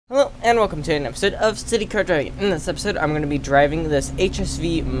and welcome to an episode of City Car Driving. In this episode, I'm going to be driving this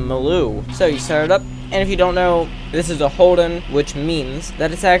HSV Maloo. So you start it up, and if you don't know, this is a Holden, which means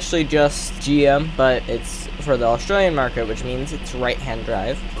that it's actually just GM, but it's for the Australian market, which means it's right-hand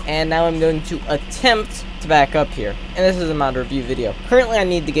drive. And now I'm going to attempt to back up here, and this is a mod review video. Currently, I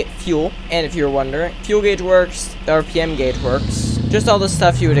need to get fuel, and if you're wondering, fuel gauge works, the RPM gauge works, just all the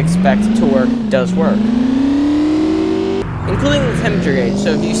stuff you would expect to work does work. Including the temperature gauge,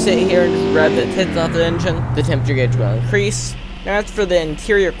 so if you sit here and just rev the tits off the engine, the temperature gauge will increase. Now as for the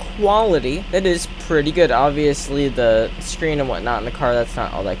interior quality, that is pretty good. Obviously the screen and whatnot in the car, that's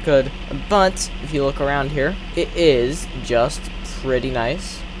not all that good. But if you look around here, it is just pretty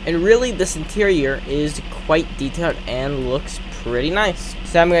nice. And really this interior is quite detailed and looks pretty nice.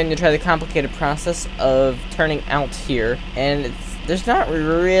 So I'm going to try the complicated process of turning out here, and there's not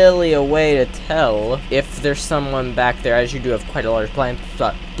really a way to tell if there's someone back there, as you do have quite a large blind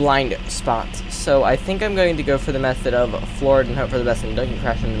spot. So I think I'm going to go for the method of floor it and hope for the best and don't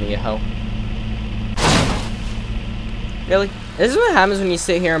crash into me, ho. Really? This is what happens when you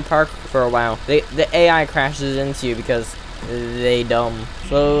sit here and park for a while. The AI crashes into you because they dumb.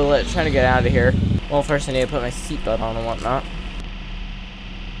 So let's try to get out of here. Well, first I need to put my seatbelt on and whatnot.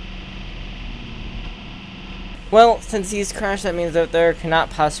 Well, since he's crashed, that means that there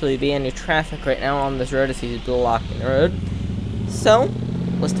cannot possibly be any traffic right now on this road as he's blocking the road. So,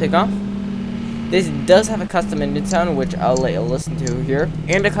 let's take off. This does have a custom engine sound, which I'll let you listen to here,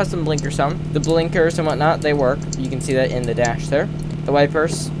 and a custom blinker sound. The blinkers and whatnot, they work. You can see that in the dash there. The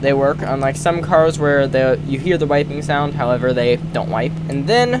wipers, they work, unlike some cars where you hear the wiping sound, however they don't wipe. And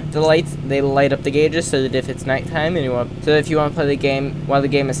then the lights, they light up the gauges so that if it's nighttime and so if you want to play the game while the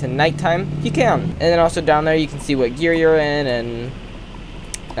game is in nighttime, you can. And then also down there you can see what gear you're in and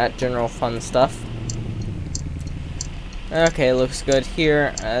that general fun stuff. Okay, looks good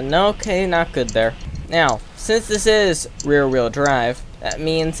here. No, okay, not good there. Now, since this is rear wheel drive, that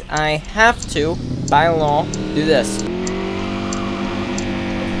means I have to, by law, do this.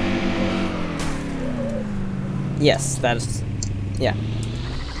 Yes, that is, yeah.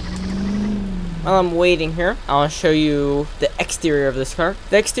 While I'm waiting here, I'll show you the exterior of this car.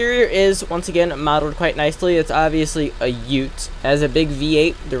 The exterior is, once again, modeled quite nicely. It's obviously a Ute. It has a big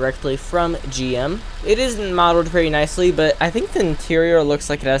V8 directly from GM. It is modeled pretty nicely, but I think the interior looks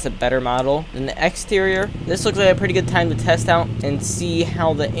like it has a better model than the exterior. This looks like a pretty good time to test out and see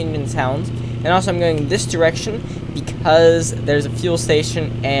how the engine sounds. And also I'm going this direction because there's a fuel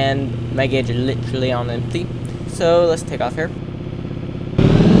station and my gauge is literally on empty. So let's take off here.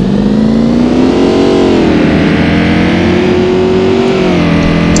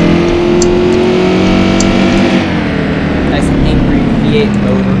 Nice angry V8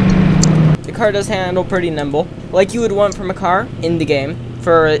 motor. The car does handle pretty nimble, like you would want from a car in the game.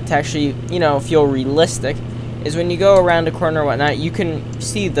 For it to actually, you know, feel realistic, is when you go around a corner or whatnot, you can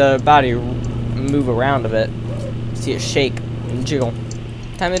see the body move around a bit. See it shake and jiggle.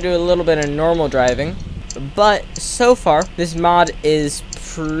 Time to do a little bit of normal driving. But so far, this mod is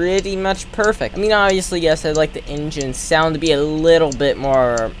pretty much perfect. I mean, obviously, yes, I'd like the engine sound to be a little bit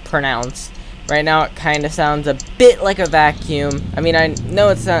more pronounced. Right now, it kind of sounds a bit like a vacuum. I mean, I know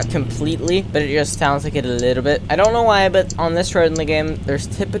it's not completely, but it just sounds like it a little bit. I don't know why, but on this road in the game, there's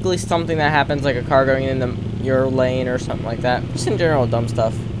typically something that happens, like a car going into your lane or something like that. Just in general, dumb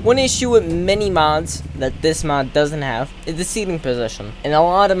stuff. One issue with many mods that this mod doesn't have is the seating position. In a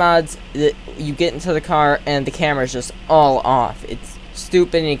lot of mods, you get into the car and the camera's just all off. It's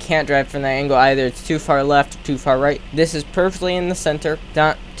stupid and you can't drive from that angle either. It's too far left or too far right. This is perfectly in the center,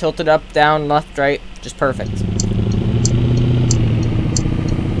 not tilted up, down, left, right, just perfect.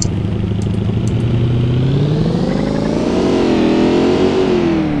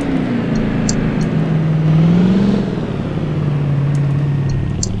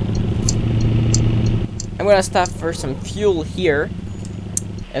 I'm gonna stop for some fuel here.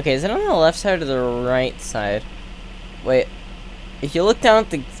 Okay, is it on the left side or the right side? Wait. If you look down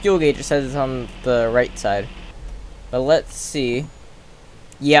at the fuel gauge, it says it's on the right side. But let's see.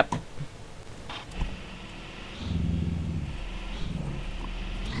 Yep.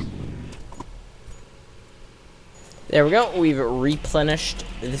 There we go. We've replenished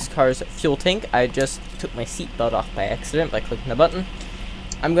this car's fuel tank. I just took my seatbelt off by accident by clicking the button.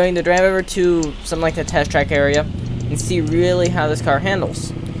 I'm going to drive over to something like the test track area and see really how this car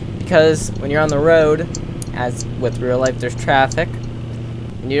handles. Because when you're on the road, as with real life, there's traffic,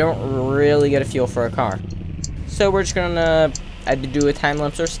 and you don't really get a feel for a car. So we're just gonna either do a time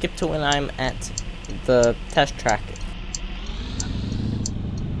lapse or skip to when I'm at the test track.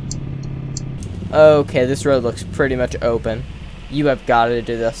 Okay, this road looks pretty much open. You have got to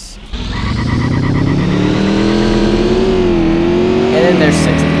do this. And then there's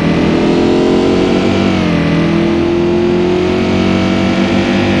 60.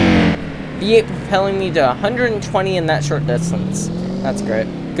 V8 propelling me to 120 in that short distance. That's great.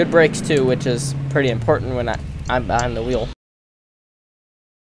 Good brakes too, which is pretty important when I'm behind the wheel.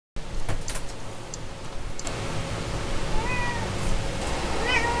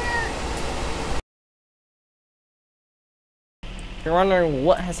 If you're wondering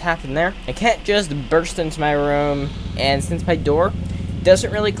what has happened there, I can't just burst into my room, and since my door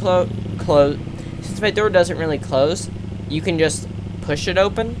doesn't really close, you can just push it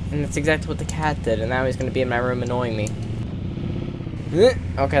open, and that's exactly what the cat did, and now he's going to be in my room annoying me.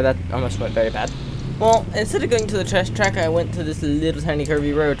 Okay, that almost went very bad. Well, instead of going to the test track, I went to this little tiny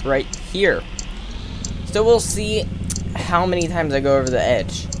curvy road right here. So we'll see how many times I go over the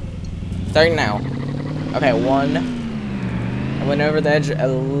edge. Starting now. Okay, 1. I went over the edge at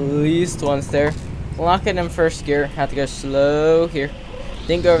least once there. Lock it in first gear. Have to go slow here.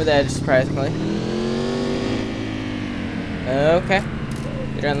 Didn't go over the edge, surprisingly. Okay.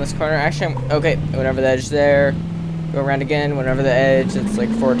 Get around this corner. Actually, okay. I went over the edge there. Go around again. Went over the edge. It's like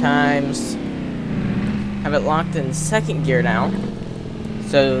 4 times. Have it locked in second gear now.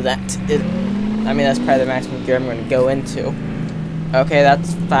 So that's probably the maximum gear I'm going to go into. Okay,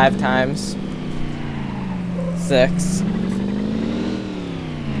 that's 5 times. 6.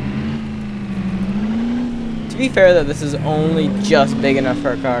 To be fair, though, this is only just big enough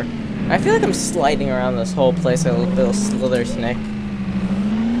for a car. I feel like I'm sliding around this whole place like a little slither snake.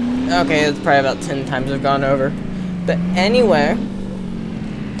 Okay, it's probably about 10 times I've gone over. But anyway,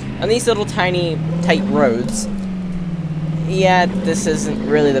 on these little tiny, tight roads, yeah, this isn't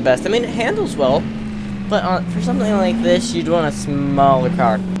really the best. I mean, it handles well, but for something like this, you'd want a smaller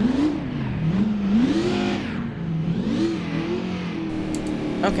car.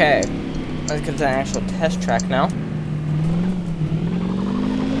 Okay. Let's get to the actual test track now.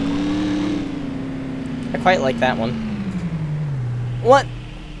 I quite like that one. What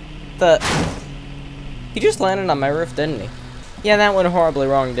the? He just landed on my roof, didn't he? Yeah, that went horribly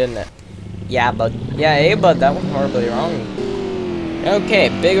wrong, didn't it? Yeah, bud. Yeah, hey, bud, that went horribly wrong. Okay,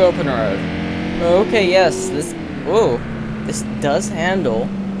 big open road. Okay, yes, this does handle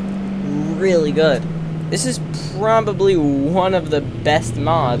really good. This is probably one of the best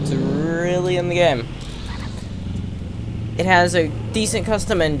mods really in the game. It has a decent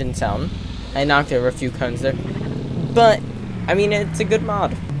custom engine sound. I knocked over a few cones there. But, I mean, it's a good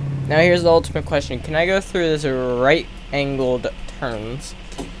mod. Now here's the ultimate question. Can I go through this right-angled turns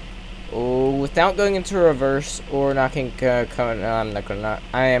without going into reverse or knocking a cone? No, I'm not gonna knock.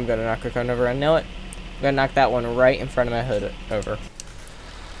 I am gonna knock a cone over. I know it. I'm gonna knock that one right in front of my hood over.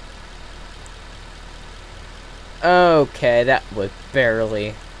 Okay, that was barely.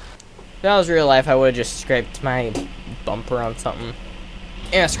 If that was real life, I would have just scraped my bumper on something.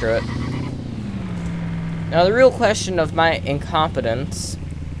 Yeah, screw it. Now, the real question of my incompetence.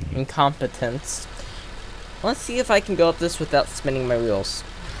 Let's see if I can go up this without spinning my wheels.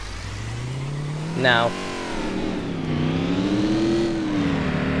 No.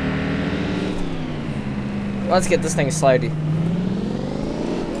 Let's get this thing slidey.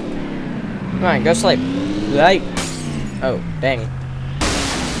 Come on, go slide. Right. Oh, dang.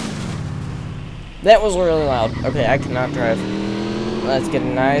 That was really loud. Okay, I cannot drive. Let's get a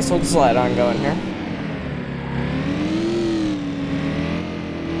nice old slide on going here.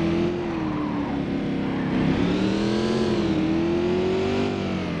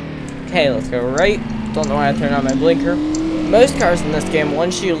 Okay, let's go right. Don't know why I turned on my blinker. Most cars in this game,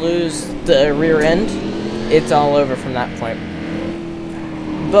 once you lose the rear end, it's all over from that point.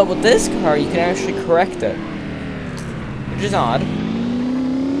 But with this car, you can actually correct it, which is odd.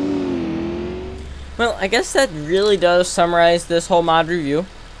 Well, I guess that really does summarize this whole mod review.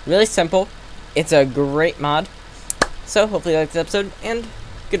 Really simple. It's a great mod. So, hopefully you liked this episode, and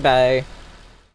goodbye.